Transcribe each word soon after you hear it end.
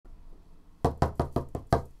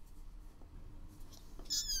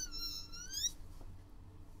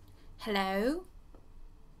Hello?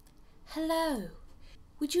 Hello.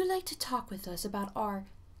 Would you like to talk with us about our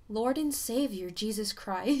Lord and Savior, Jesus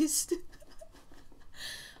Christ?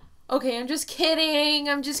 Okay, I'm just kidding.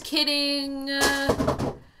 I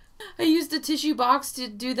used a tissue box to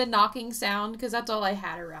do the knocking sound because that's all I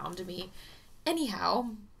had around me.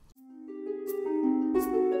 Anyhow.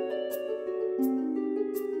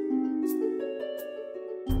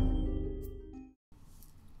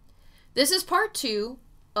 This is part 2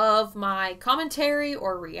 of my commentary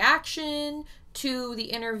or reaction to the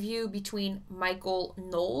interview between Michael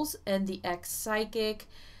Knowles and the ex-psychic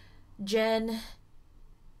Jenn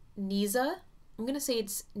Nizza. I'm gonna say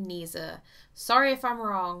it's Nizza. Sorry if I'm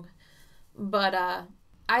wrong. But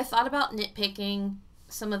I thought about nitpicking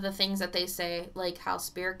some of the things that they say, like how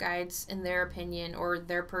spirit guides, in their opinion or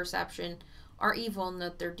their perception, are evil and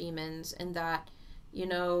that they're demons, and that, you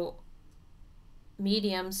know,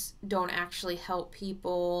 mediums don't actually help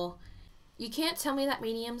people. You can't tell me that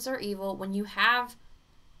mediums are evil when you have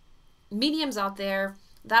mediums out there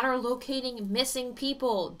that are locating missing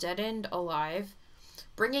people, dead and alive,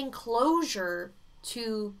 bringing closure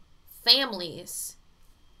to families,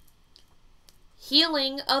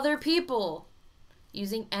 healing other people,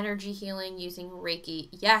 using energy healing, using Reiki.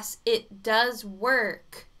 Yes, it does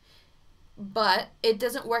work, but it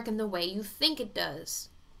doesn't work in the way you think it does.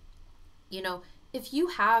 You know, if you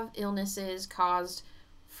have illnesses caused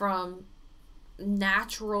from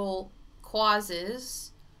natural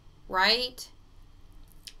causes, right?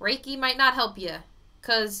 Reiki might not help you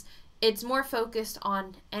because it's more focused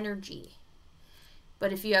on energy.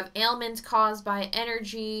 But if you have ailments caused by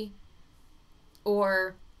energy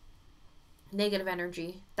or negative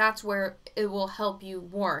energy, that's where it will help you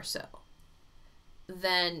more so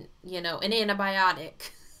than, you know, an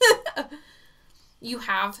antibiotic. You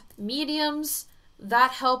have mediums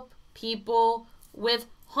that help people with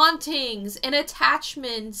hauntings and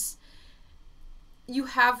attachments. You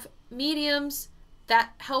have mediums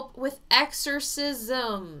that help with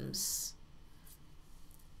exorcisms.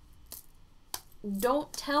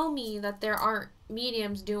 Don't tell me that there aren't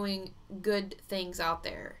mediums doing good things out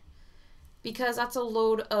there, because that's a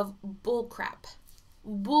load of bullcrap.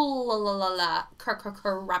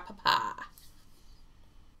 Bull-la-la-la-la-crap-crap-crap.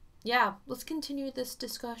 Yeah, let's continue this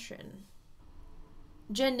discussion.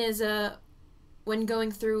 Jenn Nizza, when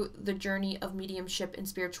going through the journey of mediumship and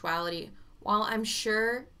spirituality, while I'm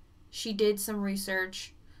sure she did some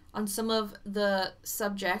research on some of the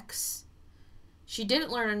subjects, she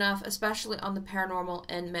didn't learn enough, especially on the paranormal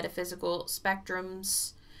and metaphysical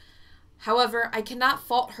spectrums. However, I cannot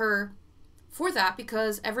fault her for that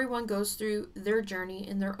because everyone goes through their journey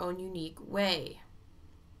in their own unique way.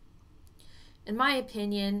 In my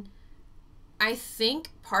opinion, I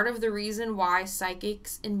think part of the reason why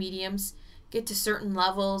psychics and mediums get to certain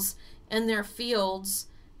levels in their fields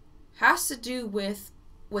has to do with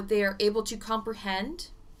what they are able to comprehend,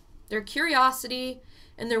 their curiosity,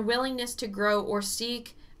 and their willingness to grow or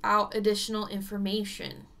seek out additional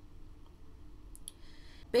information.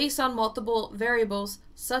 Based on multiple variables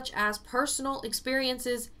such as personal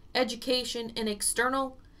experiences, education, and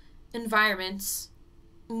external environments,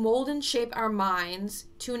 mold and shape our minds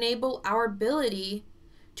to enable our ability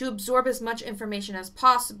to absorb as much information as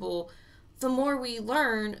possible. The more we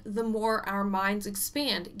learn, the more our minds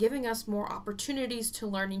expand, giving us more opportunities to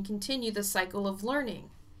learn and continue the cycle of learning.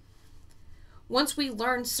 Once we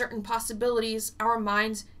learn certain possibilities, our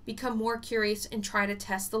minds become more curious and try to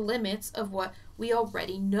test the limits of what we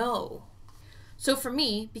already know. So for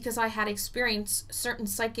me, because I had experienced certain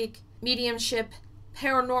psychic, mediumship,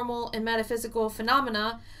 paranormal, and metaphysical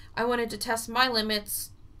phenomena, I wanted to test my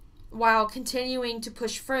limits while continuing to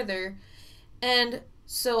push further. And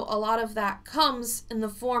so a lot of that comes in the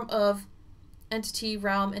form of entity,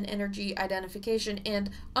 realm, and energy identification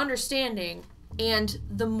and understanding. And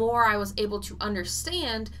the more I was able to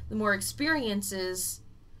understand, the more experiences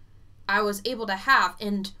I was able to have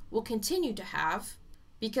and will continue to have,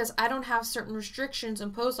 because I don't have certain restrictions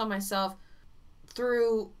imposed on myself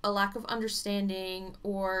through a lack of understanding,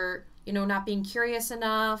 or, you know, not being curious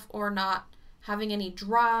enough, or not having any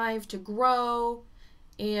drive to grow,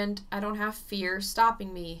 and I don't have fear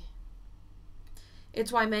stopping me.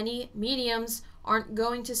 It's why many mediums aren't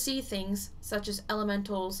going to see things such as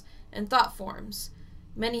elementals and thought forms.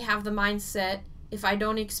 Many have the mindset, if I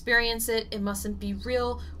don't experience it, it mustn't be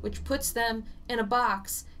real, which puts them in a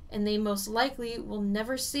box, and they most likely will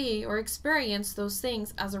never see or experience those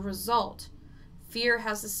things as a result. Fear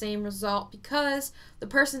has the same result because the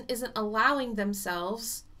person isn't allowing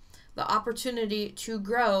themselves the opportunity to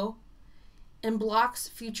grow and blocks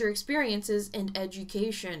future experiences and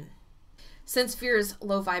education. Since fear is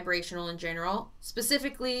low vibrational in general,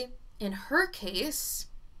 specifically in her case,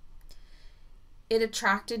 it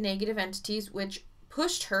attracted negative entities, which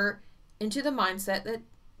pushed her into the mindset that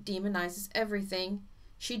demonizes everything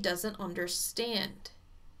she doesn't understand.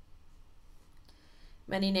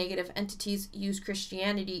 Many negative entities use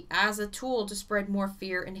Christianity as a tool to spread more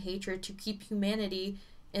fear and hatred to keep humanity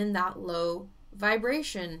in that low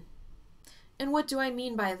vibration. And what do I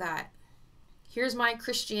mean by that? Here's my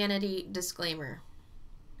Christianity disclaimer.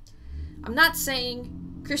 I'm not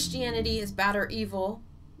saying Christianity is bad or evil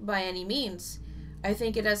by any means. I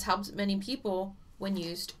think it has helped many people when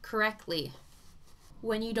used correctly.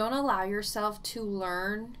 When you don't allow yourself to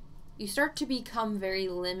learn, you start to become very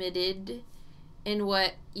limited in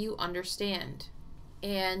what you understand.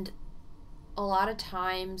 And a lot of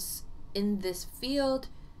times in this field,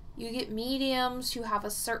 you get mediums who have a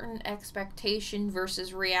certain expectation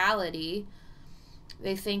versus reality.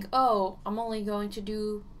 They think, oh, I'm only going to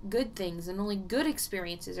do good things and only good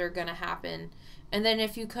experiences are going to happen. And then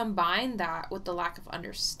if you combine that with the lack of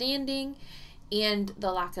understanding and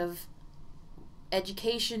the lack of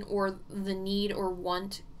education or the need or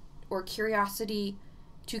want or curiosity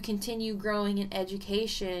to continue growing in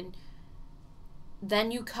education, then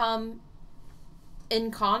you come in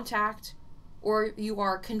contact or you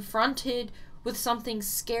are confronted with something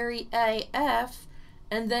scary AF,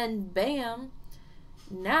 and then bam,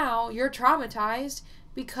 now you're traumatized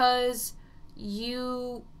because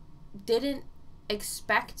you didn't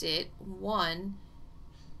expect it, one,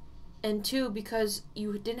 and two, because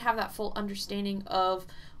you didn't have that full understanding of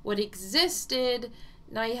what existed.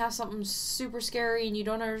 Now you have something super scary and you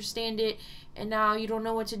don't understand it, and now you don't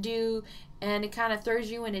know what to do, and it kind of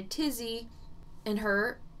throws you in a tizzy. In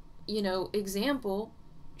her, example,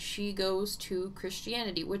 she goes to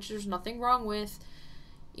Christianity, which there's nothing wrong with.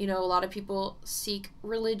 A lot of people seek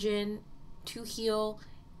religion to heal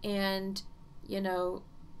and,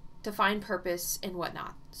 to find purpose and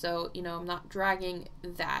whatnot. So, I'm not dragging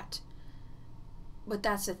that. But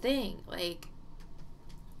that's the thing. Like,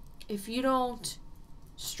 if you don't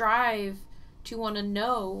strive to want to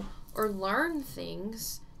know or learn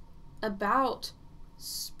things about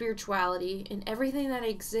spirituality and everything that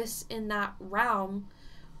exists in that realm,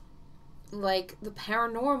 like the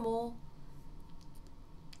paranormal,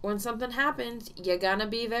 when something happens, you're gonna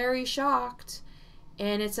be very shocked,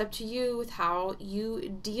 and it's up to you with how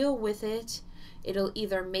you deal with it. It'll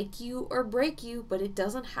either make you or break you, but it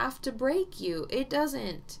doesn't have to break you. It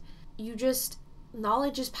doesn't.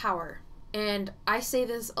 Knowledge is power. And I say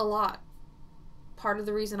this a lot. Part of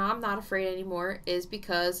the reason I'm not afraid anymore is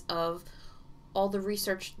because of all the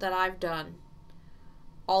research that I've done.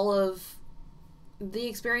 All of the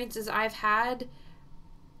experiences I've had,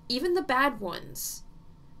 even the bad ones,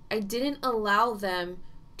 I didn't allow them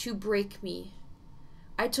to break me.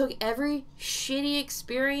 I took every shitty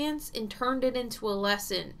experience and turned it into a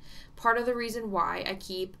lesson. Part of the reason why I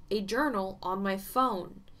keep a journal on my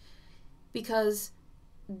phone. Because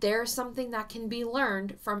there's something that can be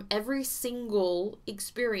learned from every single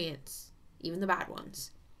experience, even the bad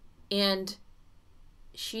ones. And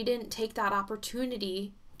she didn't take that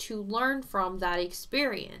opportunity to learn from that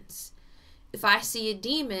experience. If I see a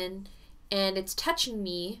demon and it's touching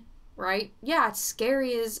me, right? Yeah, it's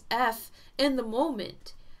scary as F in the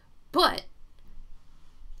moment. But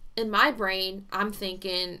in my brain, I'm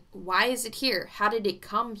thinking, why is it here? How did it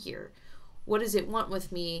come here? What does it want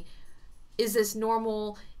with me? Is this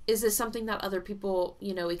normal? Is this something that other people,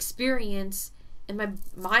 experience? And my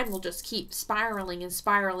mind will just keep spiraling and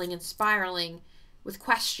spiraling and spiraling with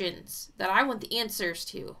questions that I want the answers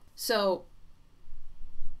to. So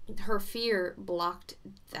her fear blocked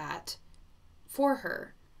that for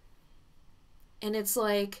her. And it's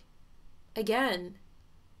like, again,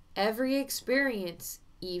 every experience,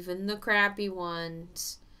 even the crappy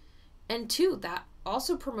ones, and two, that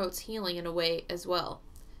also promotes healing in a way as well.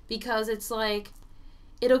 Because it's like,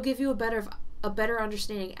 it'll give you a better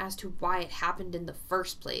understanding as to why it happened in the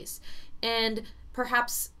first place. And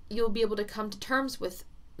perhaps you'll be able to come to terms with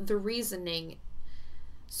the reasoning.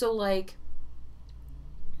 So like,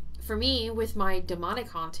 for me, with my demonic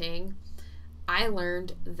haunting, I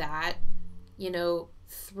learned that,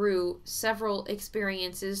 through several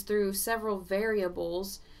experiences, through several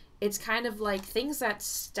variables, it's kind of like things that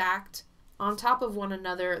stacked on top of one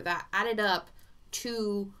another that added up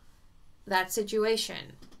to that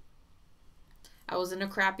situation. I was in a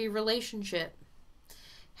crappy relationship,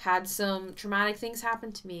 had some traumatic things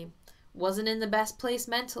happen to me, wasn't in the best place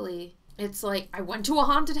mentally. It's like I went to a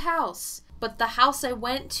haunted house, but the house I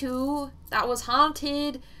went to that was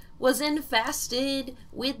haunted was infested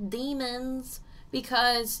with demons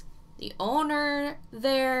because the owner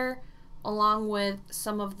there, along with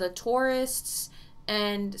some of the tourists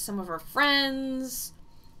and some of her friends.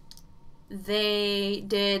 They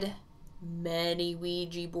did many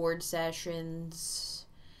Ouija board sessions.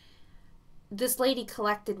 This lady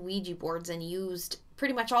collected Ouija boards and used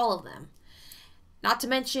pretty much all of them. Not to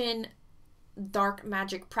mention dark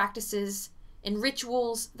magic practices and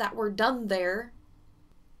rituals that were done there.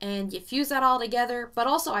 And you fuse that all together. But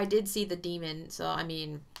also I did see the demon. So, I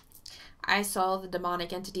mean, I saw the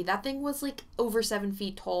demonic entity. That thing was like over 7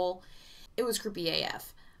 feet tall. It was creepy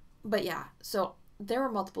AF. But yeah, so there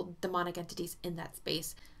were multiple demonic entities in that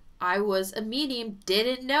space. I was a medium,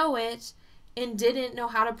 didn't know it, and didn't know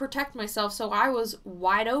how to protect myself, so I was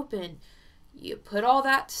wide open. You put all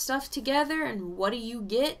that stuff together, and what do you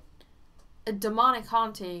get? A demonic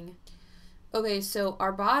haunting. Okay, so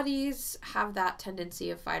our bodies have that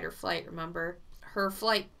tendency of fight or flight, remember? Her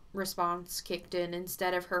flight response kicked in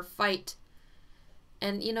instead of her fight.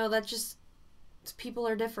 And, you know, that just... people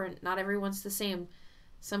are different. Not everyone's the same.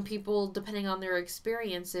 Some people, depending on their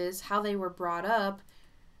experiences, how they were brought up,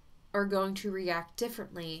 are going to react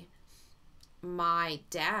differently. My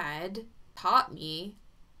dad taught me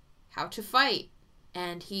how to fight.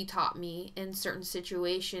 And he taught me in certain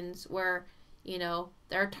situations where, you know,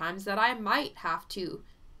 there are times that I might have to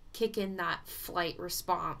kick in that flight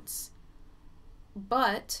response.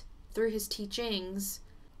 But through his teachings,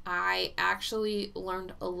 I actually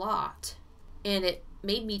learned a lot. And it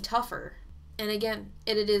made me tougher. And again,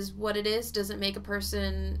 it is what it is. Doesn't make a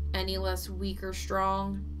person any less weak or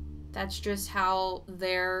strong. That's just how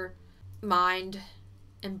their mind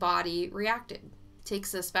and body reacted. It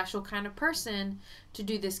takes a special kind of person to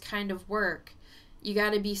do this kind of work. You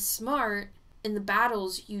got to be smart in the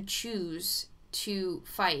battles you choose to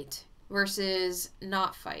fight versus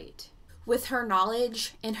not fight. With her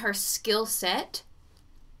knowledge and her skill set,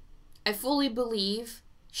 I fully believe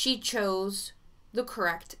she chose the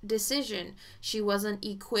correct decision. She wasn't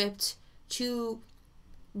equipped to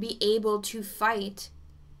be able to fight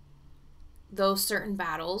those certain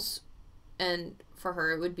battles, and for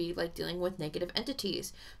her it would be like dealing with negative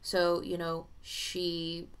entities. So, you know,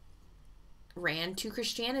 she ran to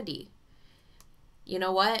Christianity. You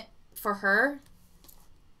know what? For her,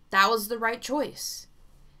 that was the right choice,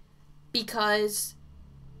 because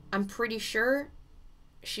I'm pretty sure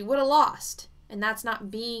she would have lost. And that's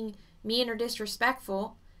not being mean or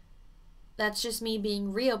disrespectful. That's just me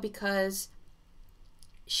being real, because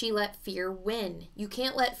she let fear win. You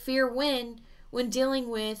can't let fear win when dealing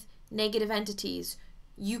with negative entities.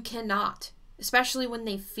 You cannot. Especially when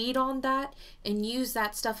they feed on that and use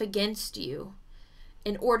that stuff against you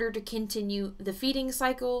in order to continue the feeding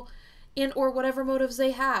cycle and or whatever motives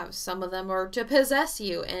they have. Some of them are to possess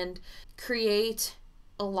you and create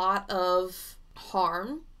a lot of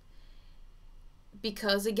harm.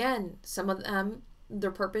 Because again, some of them,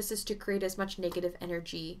 their purpose is to create as much negative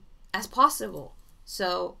energy as possible.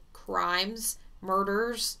 So crimes,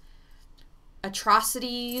 murders,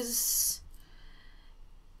 atrocities,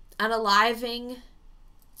 unaliving,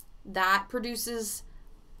 that produces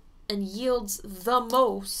and yields the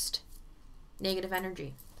most negative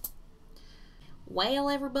energy. Well,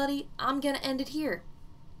 everybody, I'm going to end it here.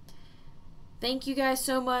 Thank you guys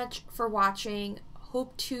so much for watching.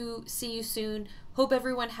 Hope to see you soon. Hope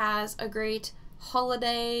everyone has a great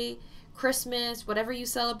holiday, Christmas, whatever you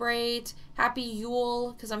celebrate. Happy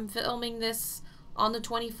Yule, because I'm filming this on the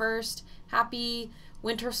 21st. Happy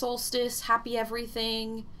winter solstice. Happy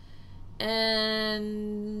everything.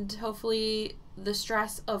 And hopefully the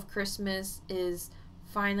stress of Christmas is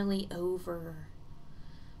finally over.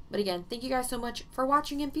 But again, thank you guys so much for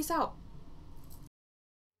watching, and peace out.